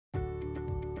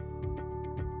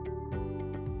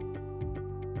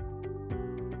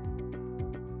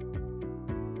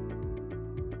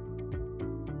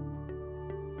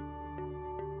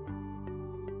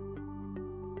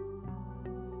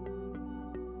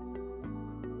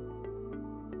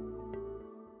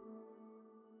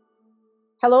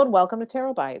Hello and welcome to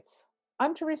Tarot Bites.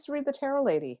 I'm Teresa Reed, the Tarot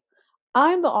Lady.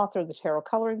 I'm the author of the Tarot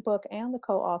Coloring Book and the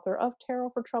co-author of Tarot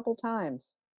for Troubled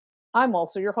Times. I'm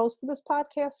also your host for this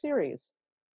podcast series.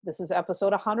 This is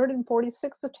episode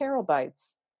 146 of Tarot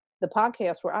Bites, the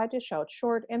podcast where I dish out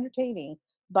short, entertaining,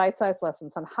 bite-sized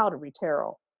lessons on how to read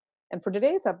tarot. And for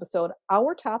today's episode,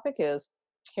 our topic is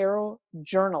tarot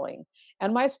journaling.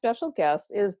 And my special guest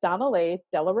is Donalea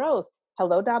Della Rose.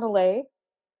 Hello, Donalea.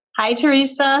 Hi,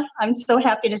 Teresa. I'm so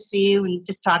happy to see you and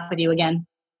just talk with you again.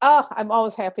 Oh, I'm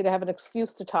always happy to have an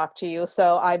excuse to talk to you.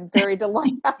 So I'm very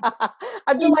delighted. I'm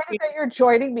Thank delighted you. that you're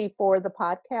joining me for the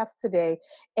podcast today.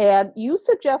 And you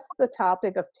suggested the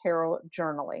topic of tarot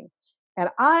journaling. And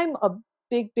I'm a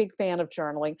big fan of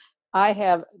journaling. I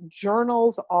have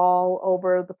journals all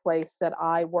over the place that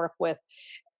I work with.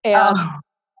 And Oh,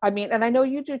 and I know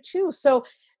you do too. So,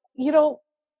 you know,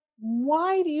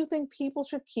 why do you think people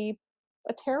should keep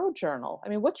a tarot journal? I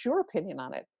mean, what's your opinion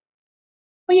on it?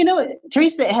 well,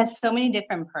 Teresa, it has so many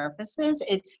different purposes.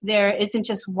 There isn't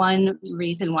just one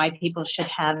reason why people should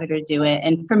have it or do it.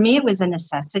 And for me, it was a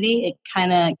necessity. It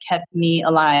kind of kept me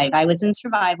alive. I was in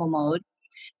survival mode,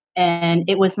 and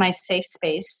it was my safe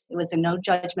space. It was a no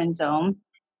judgment zone.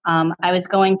 I was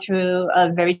going through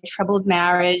a very troubled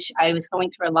marriage. I was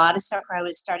going through a lot of stuff where I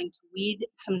was starting to weed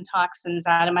some toxins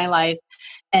out of my life.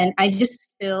 And I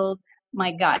just spilled my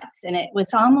guts. And it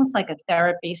was almost like a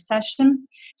therapy session.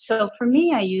 So for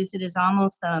me, I used it as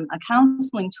almost a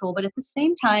counseling tool. But at the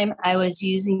same time, I was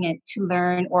using it to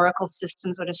learn Oracle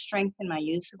systems or to strengthen my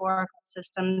use of Oracle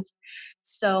systems.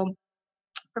 So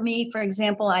for me, for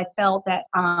example, I felt that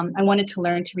I wanted to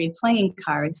learn to read playing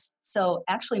cards. So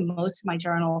actually, most of my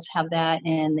journals have that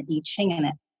and the I Ching in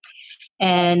it.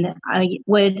 And I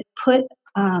would put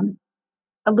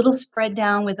a little spread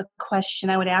down with a question.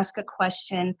 I would ask a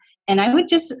question, and I would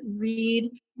just read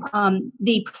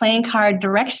the playing card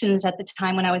directions at the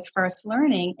time when I was first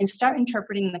learning and start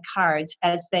interpreting the cards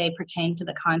as they pertain to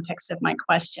the context of my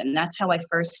question. That's how I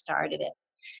first started it.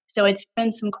 So I'd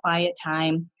spend some quiet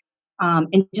time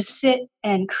and just sit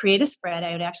and create a spread.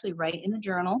 I would actually write in the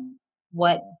journal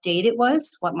what date it was,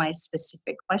 what my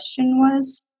specific question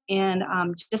was, and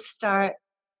just start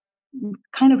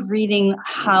kind of reading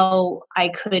how I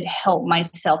could help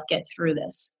myself get through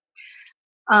this.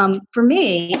 For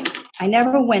me, I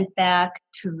never went back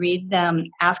to read them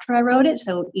after I wrote it.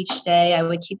 So each day I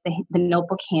would keep the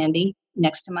notebook handy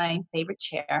next to my favorite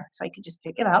chair so I could just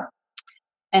pick it up.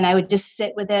 And I would just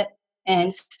sit with it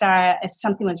and start, if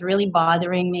something was really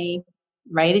bothering me,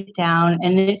 write it down.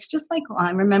 And it's just like I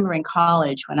remember in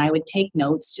college when I would take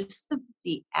notes, just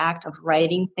the act of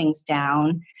writing things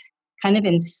down kind of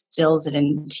instills it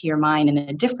into your mind in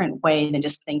a different way than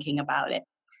just thinking about it.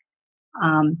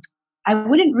 I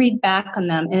wouldn't read back on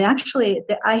them. And actually,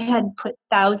 I had put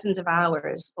thousands of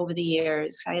hours over the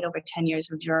years. I had over 10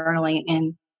 years of journaling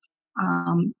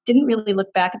and didn't really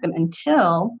look back at them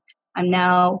until I'm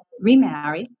now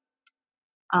remarried.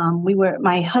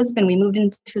 My husband, we moved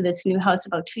into this new house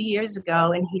about 2 years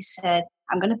ago, and he said,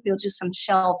 I'm going to build you some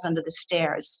shelves under the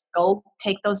stairs. Go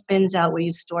take those bins out where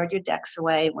you stored your decks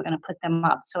away. We're going to put them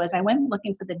up. So as I went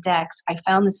looking for the decks, I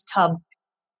found this tub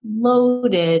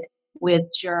loaded with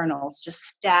journals, just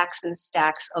stacks and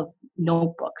stacks of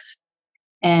notebooks.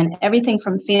 And everything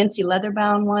from fancy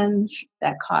leather-bound ones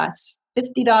that cost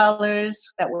 $50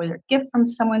 that were a gift from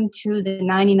someone to the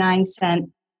 99-cent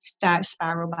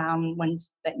spiral-bound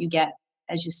ones that you get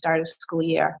as you start a school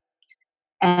year.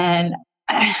 And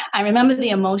I remember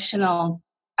the emotional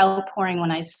outpouring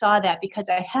when I saw that because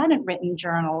I hadn't written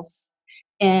journals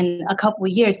in a couple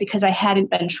of years because I hadn't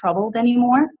been troubled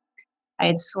anymore. I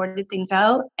had sorted things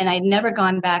out and I'd never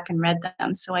gone back and read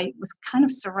them. So I was kind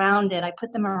of surrounded. I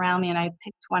put them around me and I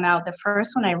picked one out. The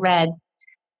first one I read,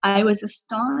 I was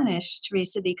astonished,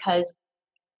 Teresa, because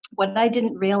what I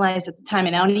didn't realize at the time,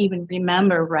 and I don't even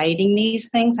remember writing these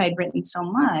things, I'd written so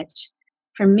much.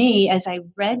 For me, as I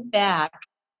read back,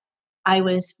 I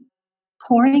was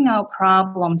pouring out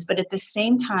problems, but at the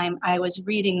same time, I was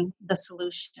reading the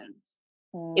solutions.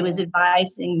 It was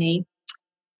advising me.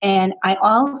 And I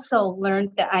also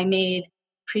learned that I made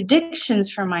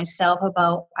predictions for myself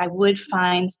about I would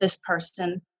find this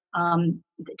person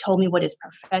that told me what his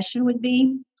profession would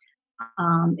be.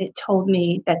 It told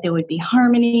me that there would be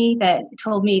harmony. That it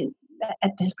told me that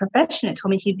at his profession, it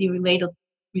told me he'd be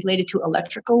related to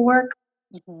electrical work.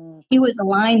 Mm-hmm. He was a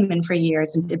lineman for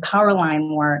years and did power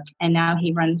line work, and now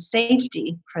he runs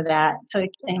safety for that. So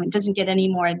it doesn't get any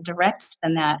more direct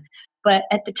than that. But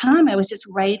at the time, I was just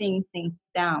writing things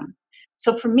down.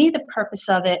 So for me, the purpose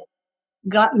of it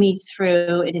got me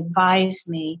through. It advised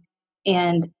me,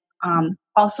 and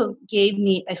also gave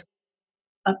me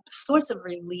a source of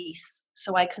release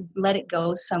so I could let it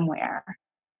go somewhere,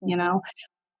 you know.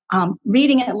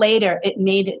 Reading it later, it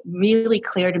made it really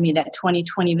clear to me, that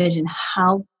 2020 vision,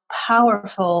 how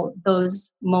powerful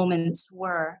those moments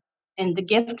were, and the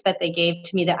gift that they gave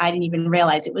to me that I didn't even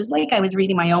realize. It was like I was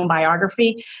reading my own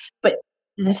biography, but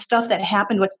the stuff that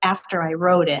happened was after I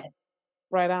wrote it.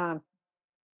 Right on.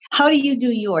 How do you do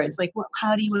yours? Like,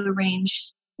 how do you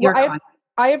arrange Well, your content?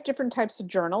 I have different types of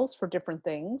journals for different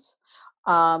things.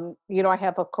 I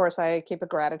have, of course, I keep a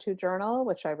gratitude journal,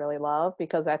 which I really love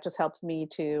because that just helps me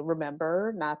to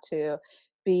remember not to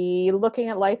be looking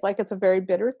at life like it's a very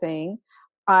bitter thing.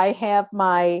 I have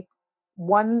my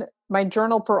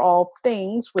journal for all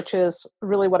things, which is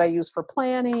really what I use for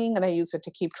planning, and I use it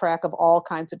to keep track of all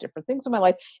kinds of different things in my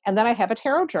life. And then I have a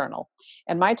tarot journal.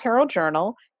 And my tarot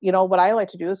journal, what I like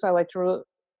to do is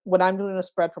when I'm doing a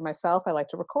spread for myself, I like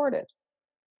to record it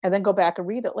and then go back and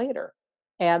read it later.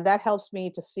 And that helps me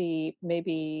to see,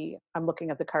 maybe I'm looking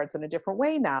at the cards in a different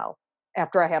way now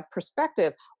after I have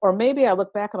perspective. Or maybe I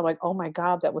look back and I'm like, oh my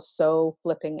God, that was so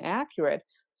flipping accurate.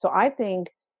 So I think,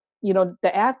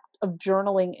 the act of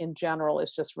journaling in general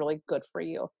is just really good for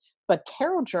you. But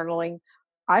tarot journaling,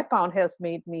 I found, has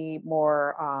made me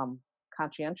more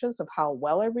conscientious of how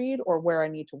well I read or where I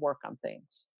need to work on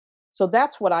things. So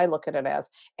that's what I look at it as.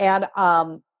 And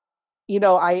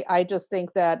I just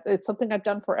think that it's something I've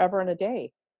done forever and a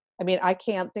day. I mean, I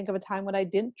can't think of a time when I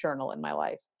didn't journal in my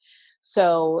life.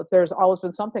 So there's always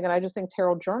been something. And I just think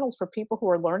tarot journals, for people who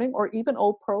are learning, or even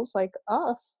old pros like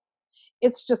us,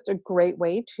 it's just a great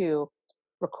way to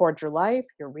record your life,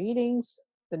 your readings,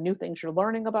 the new things you're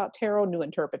learning about tarot, new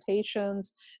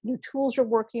interpretations, new tools you're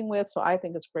working with. So I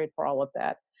think it's great for all of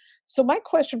that. So my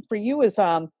question for you is,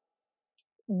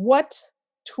 what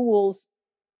tools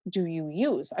do you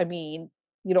use? I mean,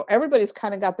 everybody's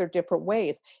kind of got their different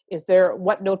ways.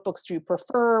 What notebooks do you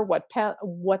prefer? What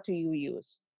do you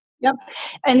use? Yep.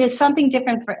 And there's something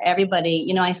different for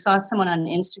everybody. I saw someone on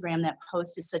Instagram that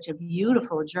posted such a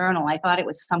beautiful journal. I thought it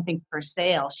was something for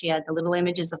sale. She had the little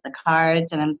images of the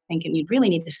cards, and I'm thinking you'd really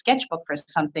need a sketchbook for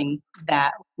something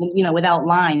that, without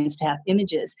lines, to have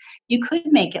images. You could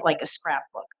make it like a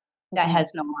scrapbook that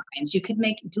has no lines. You could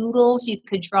make doodles, you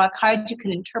could draw cards, you can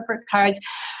interpret cards.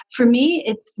 For me,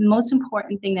 it's the most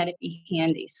important thing that it be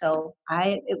handy. So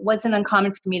it wasn't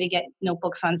uncommon for me to get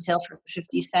notebooks on sale for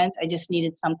 50 cents. I just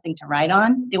needed something to write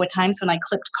on. There were times when I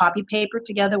clipped copy paper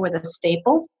together with a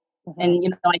staple,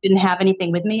 and I didn't have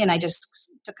anything with me, and I just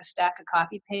took a stack of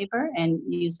copy paper and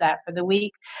used that for the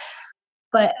week.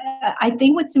 But I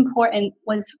think what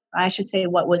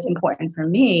was important for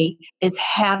me is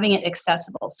having it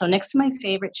accessible. So next to my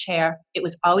favorite chair, it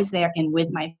was always there, and with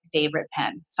my favorite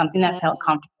pen, something that felt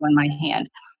comfortable in my hand.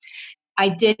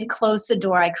 I did close the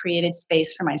door. I created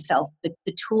space for myself. The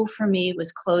tool for me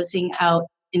was closing out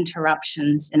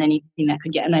interruptions and anything that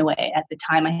could get in my way. At the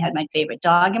time, I had my favorite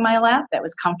dog in my lap that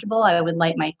was comfortable. I would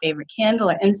light my favorite candle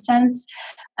or incense,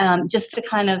 just to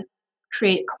kind of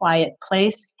create a quiet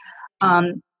place.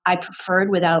 I preferred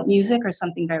without music or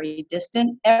something very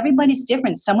distant. Everybody's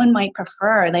different. Someone might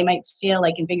prefer, they might feel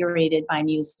like invigorated by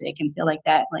music and feel like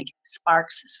that like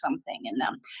sparks something in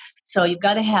them. So you've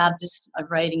got to have just a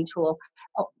writing tool.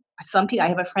 Oh, some people, I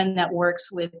have a friend that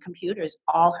works with computers.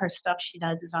 All her stuff she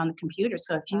does is on the computer.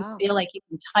 So if you feel like you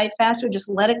can type faster, just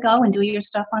let it go and do your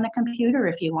stuff on a computer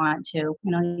if you want to.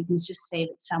 You can just save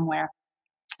it somewhere.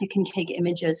 You can take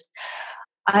images.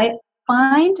 I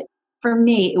find, for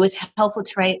me, it was helpful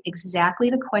to write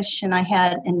exactly the question I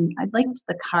had, and I liked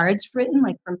the cards written.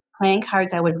 Like for playing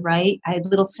cards, I would write. I had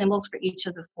little symbols for each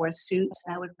of the 4 suits,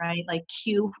 and I would write like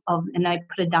and I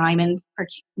put a diamond for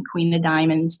Queen of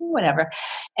Diamonds, whatever,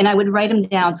 and I would write them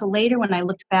down. So later, when I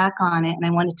looked back on it and I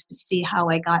wanted to see how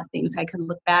I got things, I could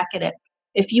look back at it.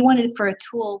 If you wanted for a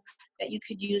tool that you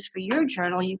could use for your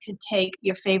journal, you could take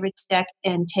your favorite deck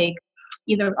and take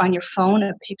either on your phone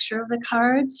a picture of the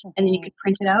cards, and then you could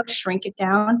print it out, shrink it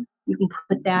down. You can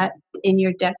put that in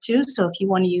your deck too. So if you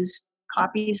want to use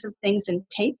copies of things and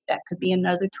tape, that could be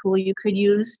another tool you could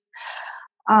use.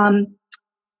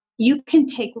 You can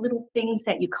take little things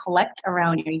that you collect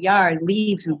around your yard,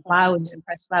 leaves and flowers and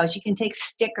pressed flowers. You can take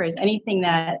stickers, anything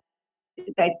that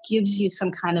gives you some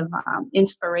kind of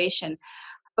inspiration.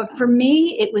 But for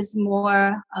me, it was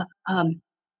more of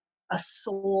a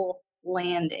soul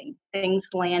landing. Things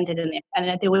landed in there.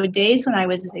 And there were days when I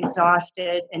was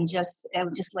exhausted and I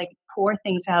would just like pour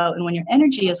things out. And when your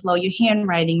energy is low, your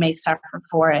handwriting may suffer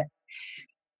for it.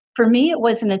 For me, it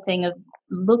wasn't a thing of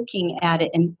looking at it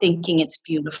and thinking it's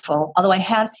beautiful. Although I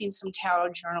have seen some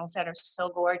tarot journals that are so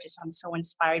gorgeous. I'm so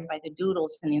inspired by the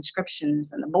doodles and the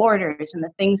inscriptions and the borders and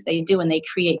the things they do. And they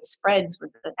create spreads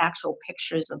with the actual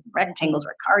pictures of rectangles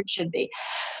where cards should be.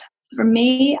 For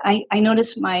me, I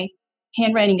notice my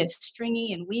handwriting gets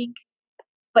stringy and weak,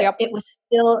 but Yep. it was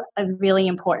still a really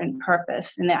important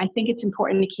purpose. And I think it's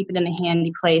important to keep it in a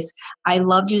handy place. I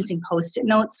love using Post-it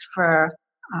notes for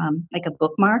like a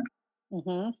bookmark.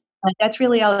 Mm-hmm. That's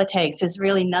really all it takes. Is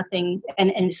really nothing,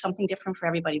 and something different for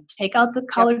everybody. Take out the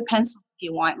colored pencils if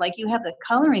you want. Like you have the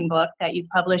coloring book that you've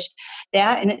published.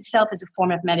 That in itself is a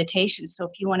form of meditation. So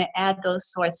if you want to add those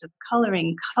sorts of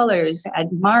coloring, colors,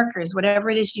 add markers, whatever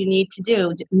it is you need to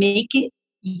do, make it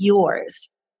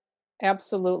yours.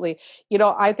 Absolutely.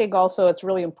 I think also it's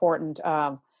really important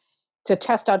to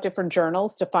test out different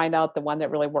journals to find out the one that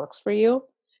really works for you.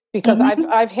 Because Mm-hmm.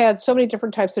 I've had so many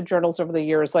different types of journals over the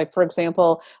years. Like for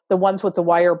example, the ones with the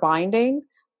wire binding,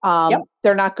 Yep.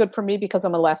 they're not good for me because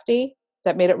I'm a lefty.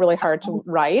 That made it really hard to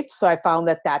write. So I found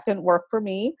that didn't work for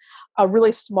me. A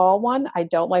really small one, I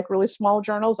don't like really small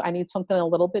journals. I need something a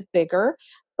little bit bigger.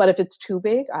 But if it's too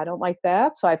big, I don't like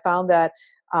that. So I found that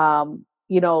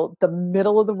the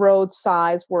middle of the road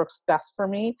size works best for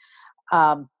me.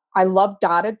 I love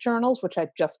dotted journals, which I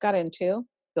just got into.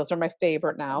 Those are my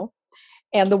favorite now.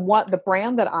 And the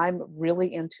brand that I'm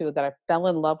really into that I fell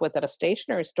in love with at a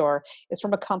stationery store is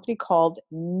from a company called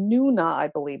Nuna, I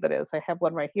believe it is. I have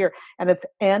one right here, and it's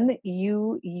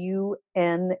Nuuna.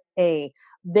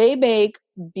 They make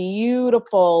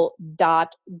beautiful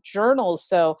dot journals,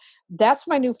 so that's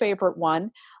my new favorite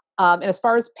one. And as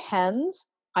far as pens,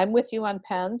 I'm with you on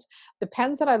pens. The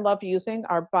pens that I love using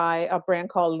are by a brand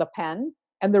called Le Pen,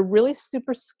 and they're really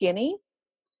super skinny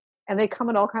and they come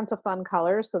in all kinds of fun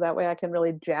colors. So that way I can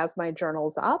really jazz my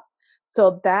journals up.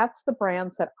 So that's the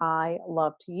brands that I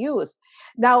love to use.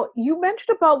 Now, you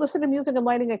mentioned about listening to music and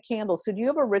lighting a candle. So do you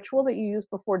have a ritual that you use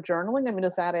before journaling? I mean,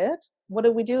 is that it? What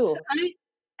do we So do?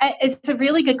 it's a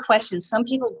really good question. Some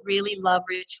people really love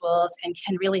rituals and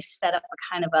can really set up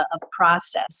a kind of a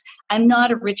process. I'm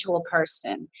not a ritual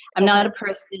person. I'm not Okay. a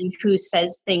person who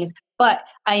says things, but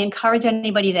I encourage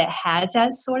anybody that has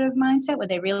that sort of mindset where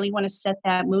they really want to set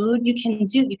that mood. You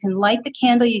can light the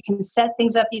candle, you can set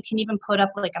things up, you can even put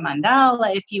up like a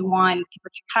mandala if you want, you can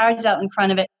put your cards out in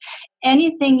front of it.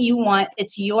 Anything you want,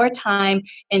 it's your time.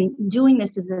 And doing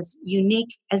this is as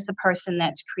unique as the person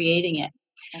that's creating it.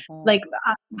 Mhm. Like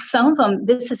some of them,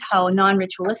 this is how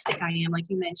non-ritualistic I am. Like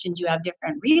you mentioned, you have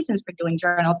different reasons for doing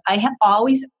journals. I have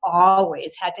always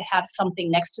had to have something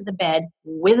next to the bed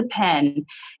with a pen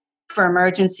for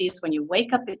emergencies when you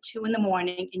wake up at 2 in the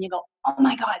morning and you go, oh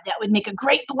my God, that would make a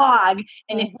great blog.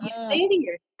 And if you say Mhm. to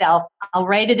yourself, I'll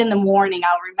write it in the morning,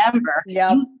 I'll remember,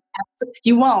 Yep.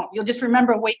 you won't. You'll just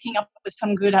remember waking up with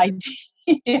some good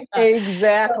idea.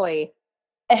 Exactly.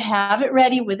 Have it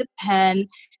ready with a pen,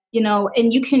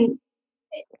 and you can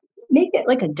make it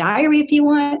like a diary if you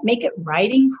want, make it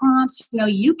writing prompts.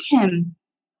 You can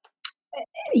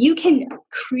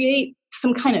create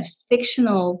some kind of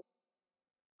fictional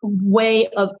way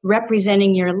of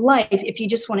representing your life if you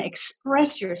just want to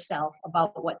express yourself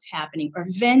about what's happening or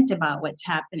vent about what's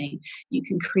happening. You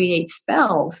can create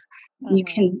spells. You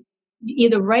Mhm. can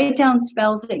either write down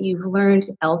spells that you've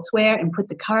learned elsewhere and put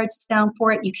the cards down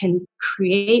for it. You can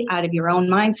create out of your own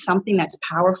mind something that's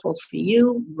powerful for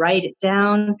you, write it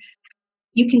down.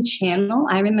 You can channel.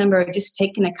 I remember just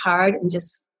taking a card and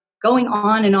just going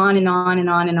on and on and on and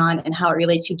on and on and how it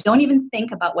relates. You don't even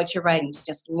think about what you're writing.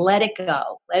 Just let it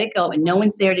go. Let it go. And no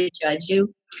one's there to judge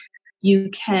you. You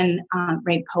can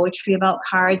write poetry about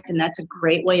cards, and that's a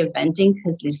great way of venting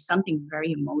because there's something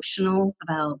very emotional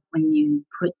about when you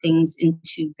put things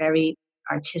into very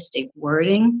artistic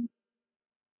wording.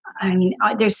 I mean,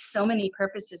 there's so many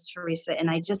purposes, Teresa, and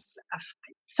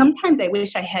sometimes I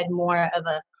wish I had more of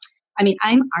a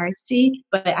I'm artsy,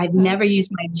 but I've Mhm. never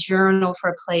used my journal for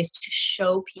a place to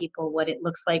show people what it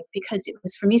looks like because it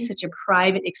was for me such a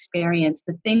private experience.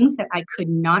 The things that I could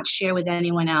not share with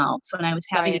anyone else when I was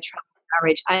having a Right. trouble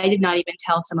coverage, I did not even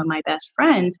tell some of my best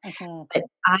friends, Mhm. but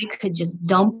I could just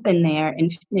dump in there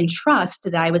and trust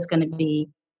that I was going to be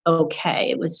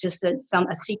okay. It was just a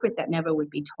secret that never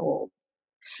would be told.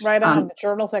 Right on. Um, The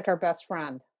journal's like our best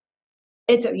friend.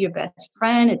 your best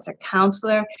friend, it's a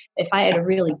counselor. If I had a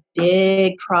really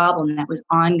big problem that was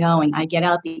ongoing, I get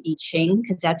out the I Ching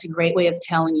because that's a great way of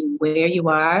telling you where you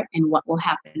are and what will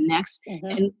happen next.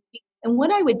 Mhm. And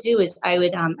what I would do is I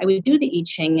would do the I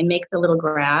Ching and make the little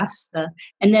graphs,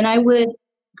 and then I would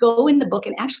go in the book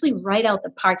and actually write out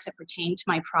the parts that pertain to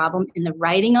my problem, and the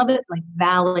writing of it like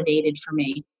validated for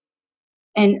me.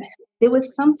 And there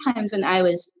was sometimes when I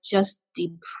was just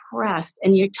depressed,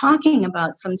 and you're talking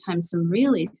about sometimes some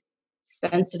really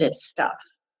sensitive stuff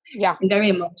Yeah. and very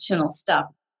emotional stuff.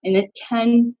 And it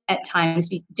can at times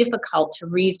be difficult to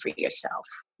read for yourself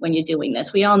when you're doing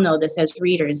this. We all know this as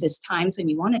readers. There's times when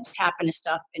you want to tap into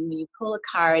stuff, and when you pull a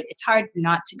card, it's hard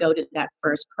not to go to that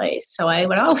first place. So I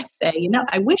would always say,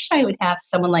 I wish I would have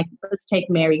someone like, let's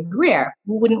take Mary Greer.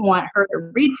 Who wouldn't want her to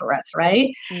read for us,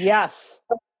 right? Yes.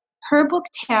 Her book,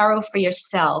 Tarot for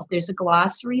Yourself, there's a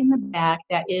glossary in the back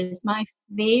that is my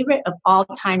favorite of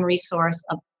all-time resource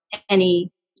of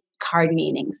any card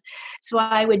meanings. So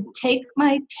I would take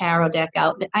my tarot deck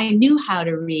out that I knew how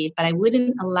to read, but I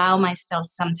wouldn't allow myself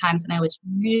sometimes when I was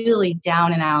really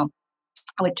down and out.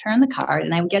 I would turn the card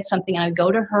and I would get something and I would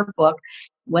go to her book,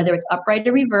 whether it's upright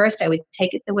or reversed, I would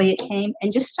take it the way it came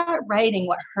and just start writing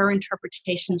what her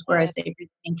interpretations were as they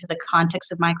pertain to the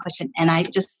context of my question. And I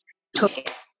just took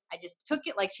it. I just took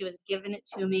it like she was giving it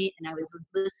to me, and I was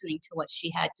listening to what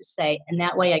she had to say. And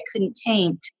that way I couldn't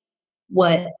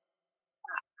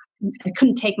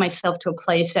take myself to a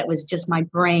place that was just my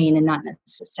brain and not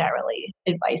necessarily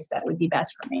advice that would be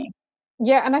best for me.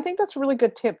 Yeah, and I think that's a really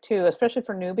good tip too, especially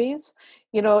for newbies.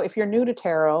 If you're new to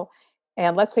tarot,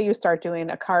 and let's say you start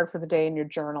doing a card for the day and you're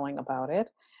journaling about it,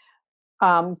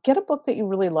 get a book that you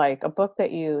really like, a book that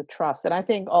you trust. And I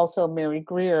think also Mary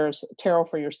Greer's Tarot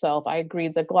for Yourself, I agree.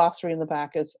 The glossary in the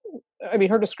back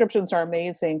her descriptions are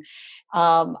amazing.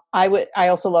 I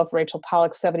also love Rachel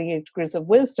Pollack's 78 Degrees of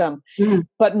Wisdom,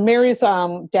 but Mary's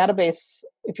database,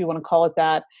 if you want to call it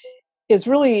that, is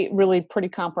really, really pretty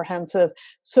comprehensive.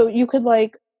 So you could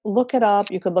look it up,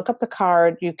 you could look up the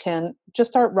card, you can just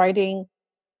start writing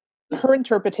her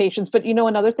interpretations. But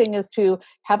another thing is to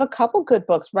have a couple good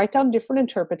books, write down different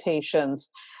interpretations,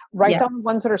 write down the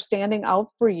ones that are standing out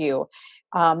for you.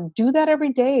 Do that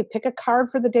every day. Pick a card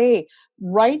for the day.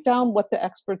 Write down what the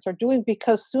experts are doing,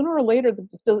 because sooner or later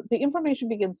the information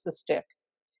begins to stick.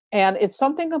 And it's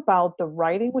something about the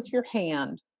writing with your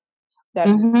hand that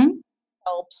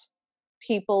helps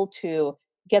people to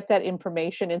get that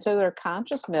information into their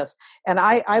consciousness. And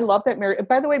I love that.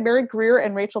 By the way, Mary Greer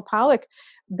and Rachel Pollack,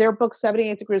 their book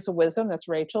 78 Degrees of Wisdom, that's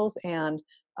Rachel's, and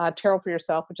Tarot for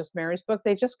Yourself, which is Mary's book,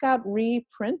 they just got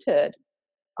reprinted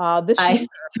this year.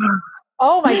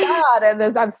 Oh my God.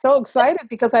 And I'm so excited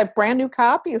because I have brand new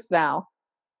copies now.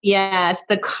 Yes,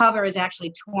 the cover is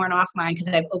actually torn off mine because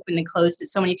I've opened and closed it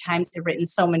so many times. I've written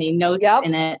so many notes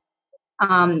in it.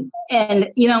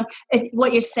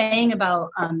 What you're saying about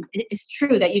it's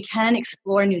true that you can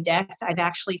explore new decks. I've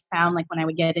actually found, like, when I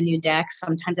would get a new deck,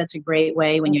 sometimes that's a great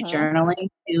way when you're journaling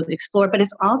to explore. But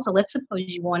it's also, let's suppose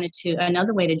you wanted to,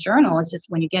 another way to journal is just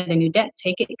when you get a new deck,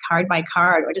 take it card by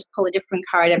card, or just pull a different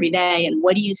card every day. And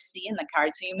what do you see in the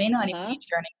card? So you may not even be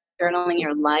journaling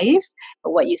your life, but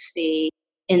what you see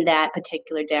in that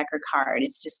particular deck or card.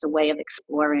 It's just a way of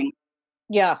exploring.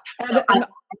 Yeah.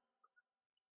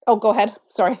 Oh, go ahead.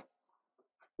 Sorry.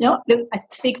 No, I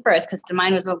speak first because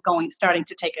mine was starting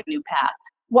to take a new path.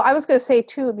 Well, I was going to say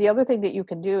too, the other thing that you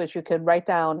can do is you could write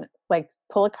down,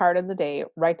 pull a card in the day,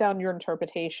 write down your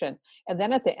interpretation. And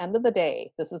then at the end of the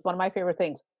day, this is one of my favorite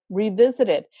things, revisit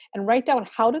it and write down,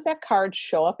 how did that card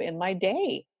show up in my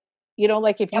day?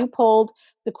 If you pulled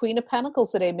the Queen of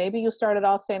Pentacles today, maybe you started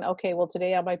off saying, okay, well,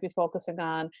 today I might be focusing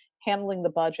on handling the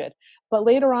budget. But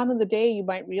later on in the day, you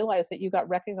might realize that you got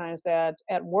recognized at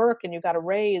work and you got a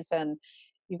raise and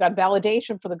you got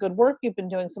validation for the good work you've been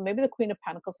doing. So maybe the Queen of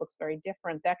Pentacles looks very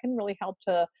different. That can really help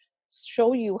to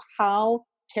show you how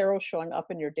tarot is showing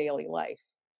up in your daily life.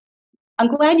 I'm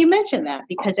glad you mentioned that,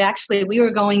 because actually we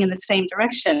were going in the same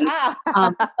direction.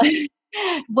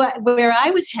 But where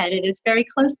I was headed is very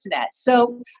close to that.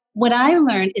 So what I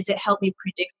learned is it helped me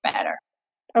predict better.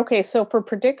 Okay, so for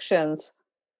predictions,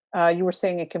 you were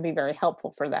saying it can be very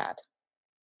helpful for that.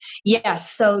 Yes.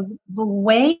 So the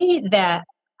way that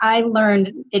I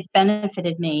learned it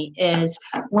benefited me is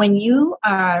when you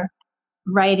are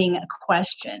writing a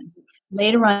question,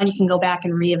 later on you can go back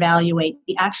and reevaluate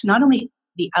the action, not only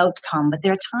the outcome, but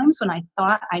there are times when I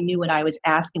thought I knew what I was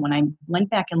asking. When I went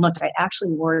back and looked, I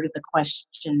actually worded the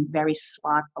question very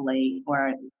sloppily,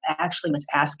 or actually was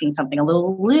asking something a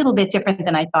little bit different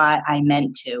than I thought I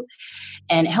meant to.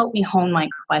 And it helped me hone my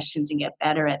questions and get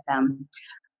better at them.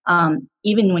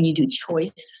 Even when you do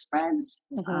choice spreads,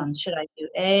 should I do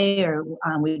A or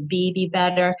would B be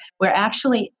better? We're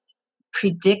actually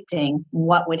predicting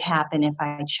what would happen if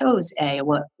I chose A, or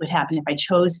what would happen if I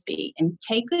chose B. And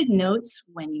take good notes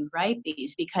when you write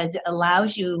these, because it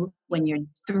allows you, when you're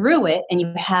through it and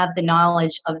you have the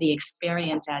knowledge of the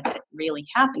experience as it really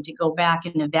happened, to go back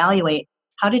and evaluate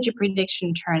how did your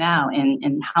prediction turn out,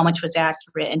 and how much was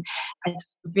accurate? And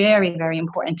it's very, very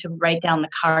important to write down the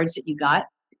cards that you got.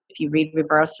 If you read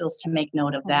reversals, to make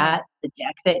note of that, the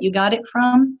deck that you got it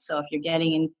from. So if you're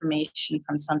getting information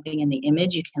from something in the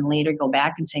image, you can later go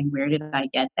back and say, where did I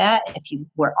get that? If you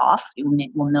were off, you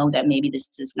will know that maybe this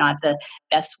is not the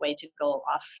best way to go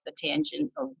off the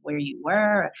tangent of where you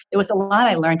were. There was a lot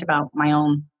I learned about my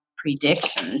own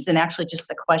predictions and actually just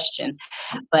the question,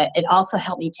 but it also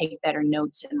helped me take better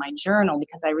notes in my journal,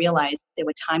 because I realized there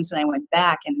were times when I went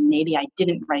back and maybe I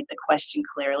didn't write the question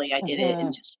clearly. I did it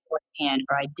in just shorthand,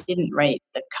 or I didn't write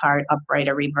the card upright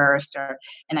or reversed,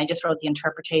 and I just wrote the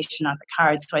interpretation on the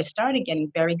cards. So I started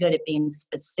getting very good at being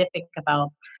specific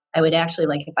about, I would actually,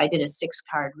 like if I did a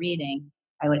 6-card reading,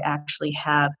 I would actually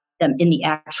have them in the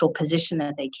actual position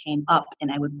that they came up,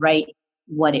 and I would write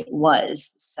what it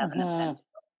was, 7 of Pentacles,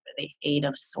 the 8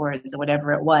 of Swords, or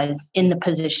whatever it was, in the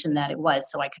position that it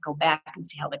was, so I could go back and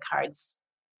see how the cards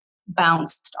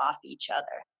bounced off each other.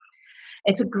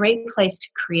 It's a great place to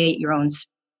create your own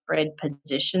spread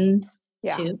positions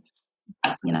too.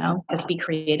 Just be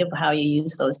creative with how you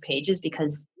use those pages,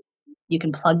 because you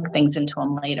can plug things into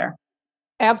them later.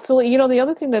 Absolutely. The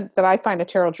other thing that I find a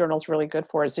tarot journal is really good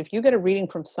for is if you get a reading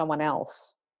from someone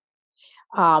else,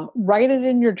 write it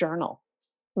in your journal.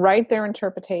 Write their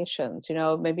interpretations,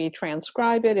 maybe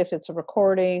transcribe it if it's a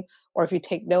recording, or if you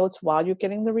take notes while you're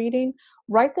getting the reading,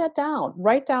 write that down.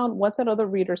 Write down what that other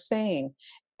reader's saying,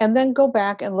 and then go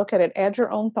back and look at it. Add your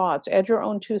own thoughts, add your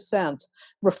own 2 cents,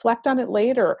 reflect on it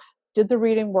later. Did the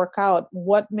reading work out?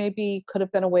 What maybe could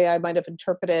have been a way I might have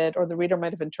interpreted, or the reader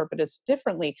might have interpreted this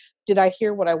differently? Did I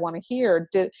hear what I want to hear?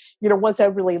 Was I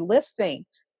really listening?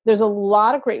 There's a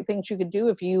lot of great things you could do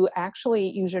if you actually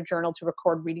use your journal to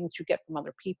record readings you get from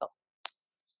other people.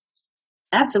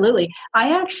 Absolutely.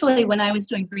 I actually, when I was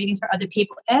doing readings for other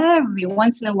people, every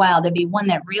once in a while, there'd be one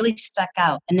that really stuck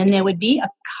out. And then there would be a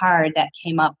card that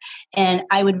came up, and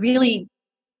I would really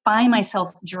find myself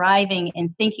driving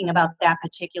and thinking about that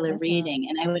particular reading.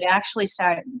 And I would actually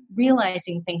start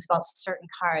realizing things about certain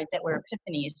cards that were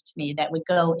epiphanies to me that would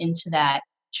go into that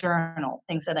journal,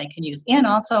 things that I can use, and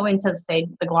also into, say,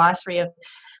 the glossary of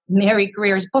Mary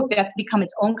Greer's book. That's become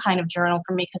its own kind of journal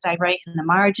for me, because I write in the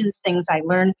margins things I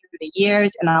learned through the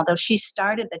years. And although she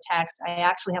started the text, I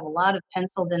actually have a lot of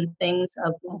penciled in things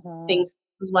of things,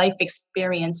 life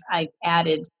experience I've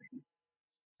added.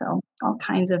 So all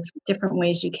kinds of different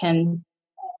ways you can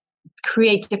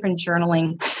create different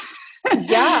journaling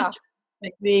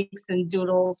techniques and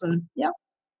doodles, and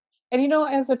And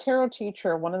as a tarot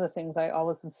teacher, one of the things I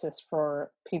always insist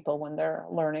for people when they're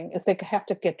learning is they have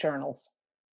to get journals.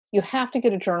 You have to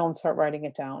get a journal and start writing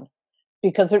it down,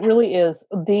 because it really is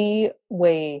the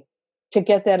way to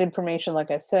get that information,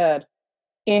 like I said,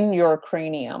 in your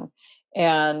cranium.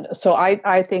 And so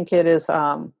I think it is,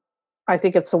 I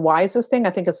think it's the wisest thing. I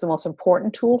think it's the most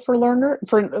important tool for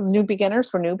new beginners,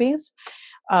 for newbies.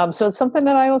 So it's something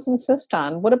that I always insist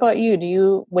on. What about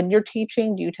you? When you're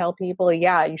teaching, do you tell people,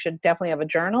 you should definitely have a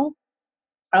journal?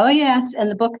 Oh, yes.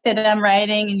 And the book that I'm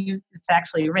writing, and it's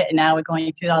actually written now, we're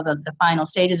going through all the final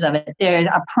stages of it. There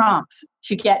are prompts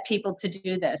to get people to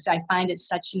do this. I find it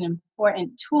such an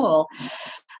important tool.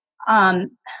 I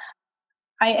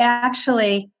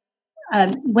actually,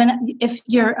 if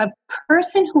you're a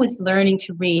person who is learning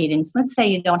to read, and let's say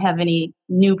you don't have any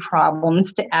new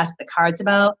problems to ask the cards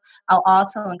about, I'll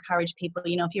also encourage people,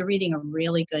 if you're reading a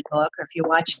really good book, or if you're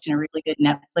watching a really good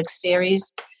Netflix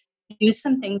series, do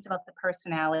some things about the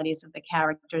personalities of the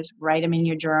characters, write them in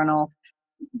your journal,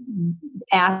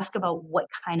 ask about what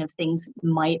kind of things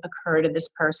might occur to this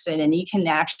person. And you can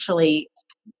actually,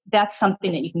 that's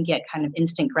something that you can get kind of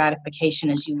instant gratification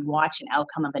as you watch an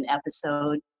outcome of an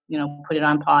episode, put it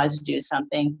on pause, do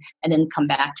something, and then come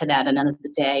back to that another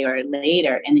day or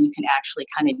later. And then you can actually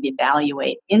kind of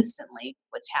evaluate instantly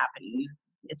what's happening.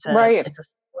 It's a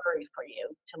story for you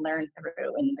to learn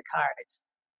through in the cards.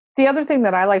 The other thing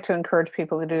that I like to encourage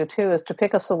people to do too is to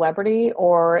pick a celebrity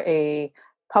or a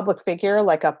public figure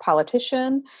like a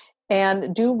politician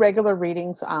and do regular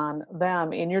readings on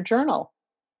them in your journal.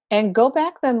 And go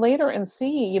back then later and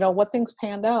see, what things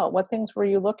panned out, what things were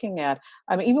you looking at.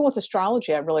 I mean, even with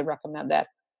astrology, I really recommend that.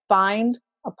 Find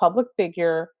a public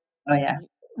figure. Oh, yeah.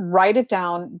 Write it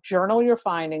down, journal your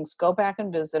findings, go back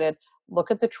and visit it,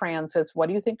 look at the transits. What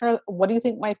do you think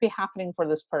might be happening for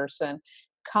this person?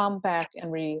 Come back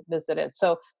and revisit it.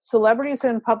 So celebrities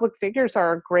and public figures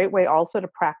are a great way also to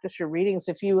practice your readings.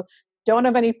 If you don't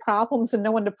have any problems and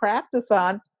no one to practice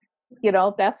on,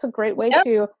 that's a great way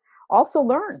to also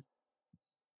learn.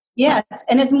 Yes.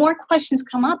 And as more questions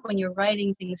come up when you're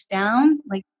writing things down,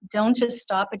 like don't just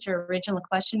stop at your original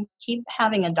question. Keep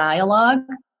having a dialogue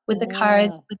with the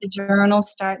cards, Mm. with the journal,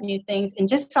 start new things, and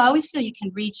just always feel you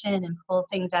can reach in and pull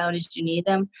things out as you need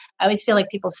them. I always feel like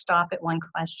people stop at one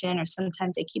question, or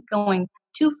sometimes they keep going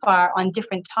too far on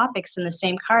different topics in the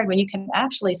same card when you can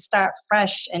actually start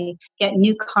fresh and get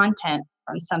new content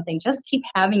from something. Just keep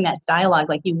having that dialogue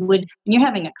like you would when you're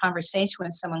having a conversation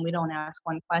with someone. We don't ask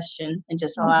one question and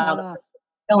just allow the Mhm. person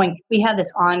going. We have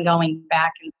this ongoing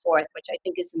back and forth, which I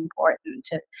think is important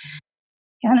to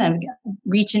kind of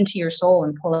reach into your soul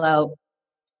and pull out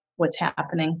what's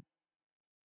happening.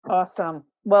 Awesome.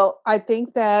 Well, I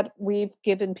think that we've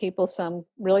given people some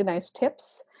really nice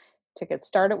tips to get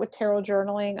started with tarot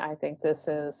journaling. I think this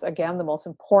is, again, the most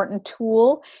important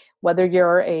tool, whether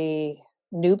you're a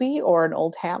newbie or an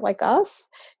old hat like us,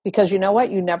 because you know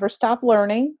what? You never stop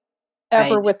learning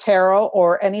ever Right. with tarot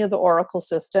or any of the oracle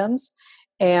systems.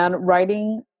 And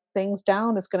writing things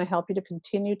down is going to help you to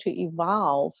continue to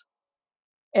evolve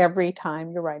every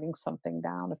time you're writing something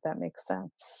down, if that makes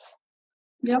sense.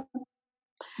 Yep.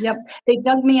 Yep. They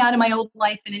dug me out of my old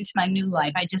life and into my new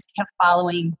life. I just kept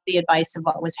following the advice of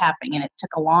what was happening. And it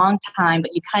took a long time,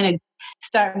 but you kind of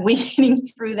start weeding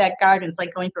through that garden. It's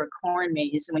like going through a corn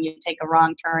maze. When you take a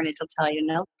wrong turn, it'll tell you,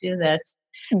 no, do this.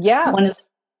 One of Yes.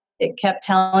 it kept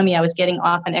telling me I was getting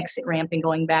off an exit ramp and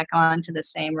going back onto the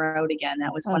same road again.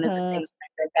 That was one of the Mhm. things I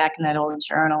read back in that old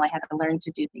journal. I had to learn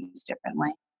to do things differently.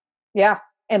 Yeah,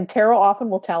 and tarot often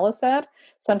will tell us that.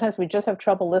 Sometimes we just have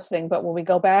trouble listening, but when we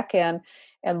go back and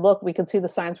look, we can see the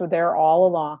signs were there all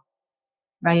along.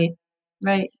 Right.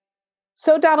 Right.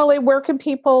 So, Donnelly, where can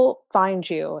people find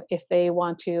you if they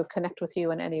want to connect with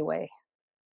you in any way?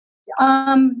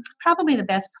 Probably the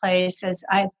best place is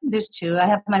there's two. I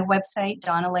have my website,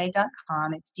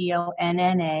 donnaleigh.com. It's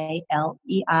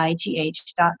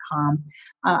DONNALEIGH.com.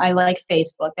 I like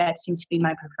Facebook. That seems to be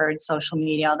my preferred social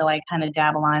media, although I kind of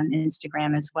dabble on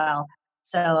Instagram as well.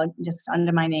 So just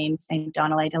under my name, St.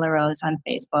 Donnelly de la Rose on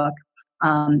Facebook.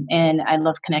 And I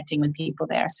love connecting with people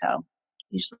there. So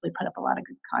usually put up a lot of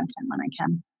good content when I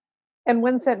can. And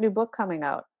when's that new book coming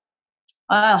out?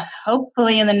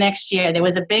 Hopefully in the next year. There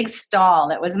was a big stall.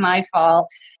 That was my fault.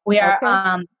 We are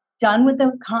Okay. done with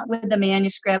the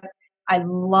manuscript. I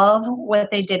love what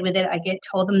they did with it.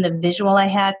 Told them the visual I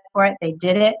had for it. They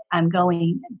did it. I'm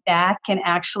going back and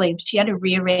actually, she had to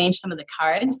rearrange some of the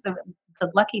cards. The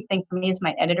lucky thing for me is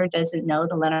my editor doesn't know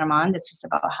the Lenormand. This is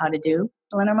about how to do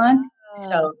the Lenormand. Ah,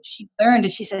 So she learned,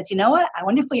 and she says, you know what? I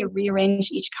wonder if we rearrange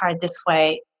each card this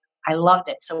way. I loved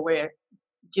it. So we're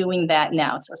doing that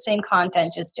now. So same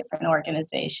content, just different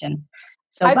organization.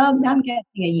 So I about I'm guessing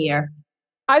a year.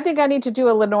 I think I need to do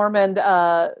a Lenormand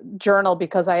journal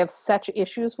because I have such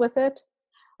issues with it.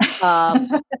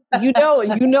 Um,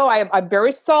 I'm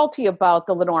very salty about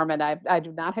the Lenormand. I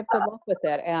do not have good luck with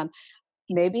it, and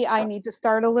maybe I need to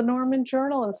start a Lenormand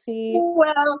journal and see.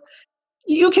 Well,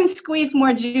 you can squeeze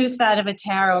more juice out of a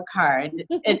tarot card.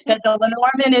 It's that the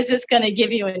Lenormand is just going to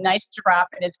give you a nice drop,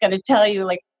 and it's going to tell you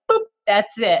like, boop,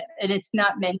 that's it. And it's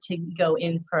not meant to go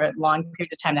in for long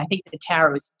periods of time. And I think the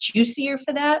tarot is juicier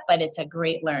for that, but it's a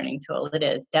great learning tool. It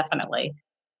is definitely,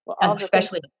 Well, I'll have to think.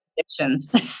 especially the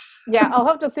predictions. Yeah, I'll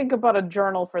have to think about a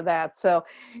journal for that. So,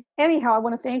 anyhow, I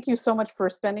want to thank you so much for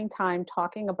spending time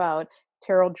talking about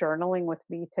tarot journaling with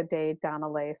me today, Donna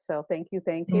Lay. So, thank you,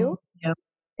 thank Thank you. you.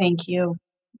 Thank you.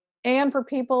 And for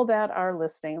people that are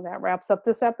listening, that wraps up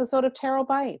this episode of Tarot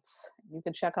Bites. You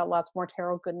can check out lots more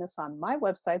tarot goodness on my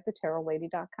website,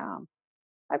 thetarotlady.com.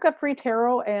 I've got free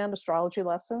tarot and astrology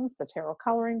lessons, the tarot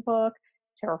coloring book,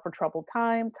 tarot for troubled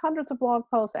times, hundreds of blog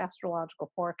posts,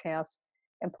 astrological forecasts,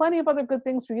 and plenty of other good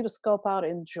things for you to scope out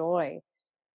and enjoy.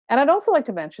 And I'd also like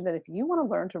to mention that if you want to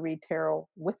learn to read tarot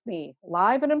with me,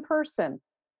 live and in person,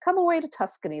 come away to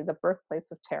Tuscany, the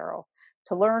birthplace of tarot,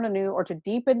 to learn anew or to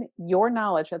deepen your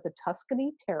knowledge at the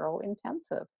Tuscany Tarot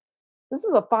Intensive. This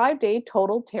is a 5-day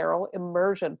total tarot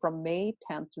immersion from May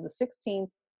 10th through the 16th,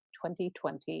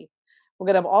 2020. We're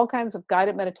going to have all kinds of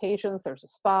guided meditations. There's a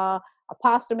spa, a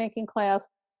pasta making class,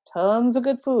 tons of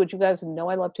good food. You guys know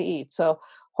I love to eat. So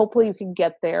hopefully you can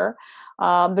get there.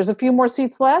 There's a few more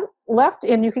seats left,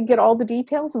 and you can get all the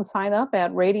details and sign up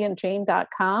at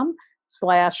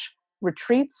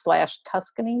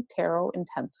radiantjane.com/retreat/Tuscany Tarot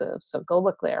Intensive. So go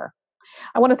look there.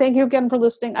 I want to thank you again for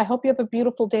listening. I hope you have a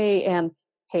beautiful day. And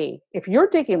hey, if you're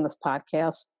digging this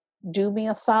podcast, do me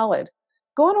a solid.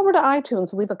 Go on over to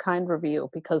iTunes, leave a kind review,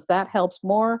 because that helps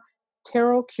more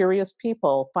tarot curious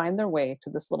people find their way to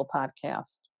this little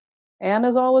podcast. And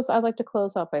as always, I'd like to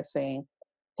close out by saying,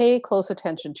 pay close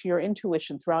attention to your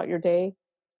intuition throughout your day.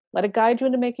 Let it guide you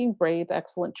into making brave,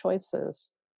 excellent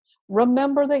choices.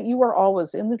 Remember that you are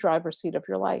always in the driver's seat of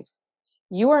your life.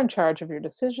 You are in charge of your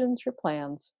decisions, your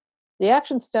plans, the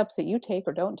action steps that you take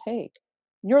or don't take.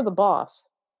 You're the boss.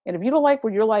 And if you don't like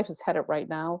where your life is headed right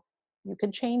now, you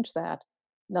can change that.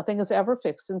 Nothing is ever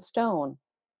fixed in stone.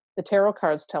 The tarot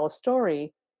cards tell a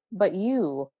story, but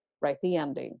you write the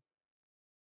ending.